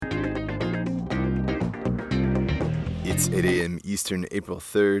It's 8 a.m. Eastern, April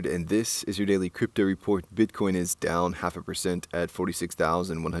 3rd, and this is your daily crypto report. Bitcoin is down 0.5% at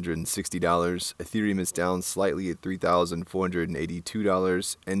 $46,160. Ethereum is down slightly at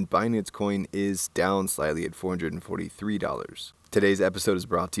 $3,482, and Binance Coin is down slightly at $443. Today's episode is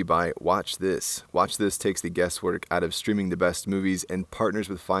brought to you by Watch This. Watch This takes the guesswork out of streaming the best movies and partners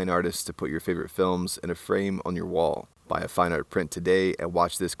with fine artists to put your favorite films in a frame on your wall. Buy a fine art print today at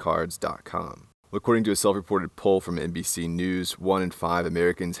watchthiscards.com. According to a self-reported poll from NBC News, 1 in 5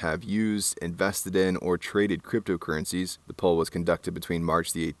 Americans have used, invested in, or traded cryptocurrencies. The poll was conducted between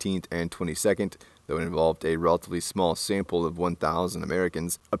March the 18th and 22nd, though it involved a relatively small sample of 1,000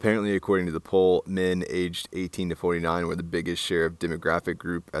 Americans. Apparently, according to the poll, men aged 18 to 49 were the biggest share of demographic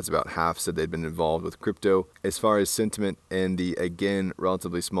group, as about half said they'd been involved with crypto. As far as sentiment and the, again,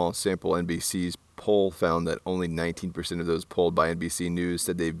 relatively small sample, NBC's poll found that only 19% of those polled by NBC News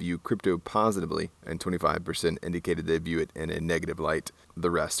said they view crypto positively, and 25% indicated they view it in a negative light.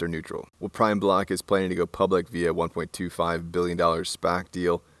 The rest are neutral. Well, Prime Block is planning to go public via $1.25 billion SPAC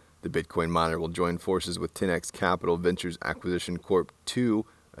deal. The Bitcoin miner will join forces with 10x Capital Ventures Acquisition Corp. 2,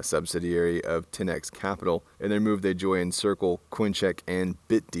 a subsidiary of 10x Capital. In their move, they join Circle, Coincheck, and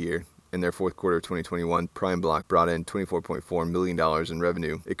BitDeer. In their fourth quarter of 2021, Prime Block brought in $24.4 million in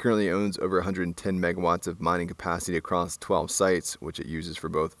revenue. It currently owns over 110 megawatts of mining capacity across 12 sites, which it uses for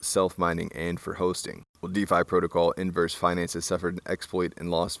both self-mining and for hosting. Well, DeFi protocol Inverse Finance has suffered an exploit and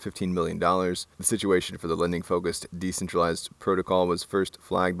lost $15 million. The situation for the lending-focused decentralized protocol was first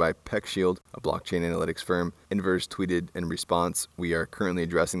flagged by PeckShield, a blockchain analytics firm. Inverse tweeted in response, "We are currently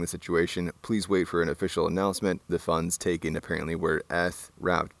addressing the situation. Please wait for an official announcement." The funds taken apparently were ETH,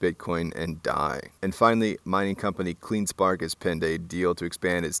 wrapped Bitcoin, and DAI. And finally, mining company CleanSpark has penned a deal to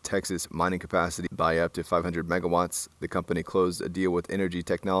expand its Texas mining capacity by up to 500 megawatts. The company closed a deal with energy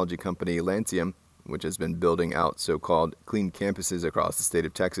technology company Lancium, which has been building out so-called clean campuses across the state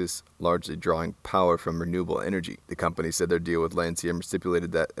of Texas, largely drawing power from renewable energy. The company said their deal with Lancium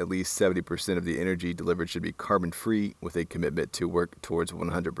stipulated that at least 70% of the energy delivered should be carbon-free, with a commitment to work towards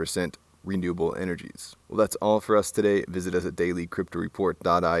 100% renewable energies. Well, that's all for us today. Visit us at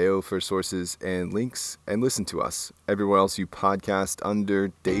dailycryptoreport.io for sources and links, and listen to us everywhere else you podcast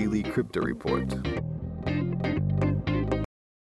under Daily Crypto Report.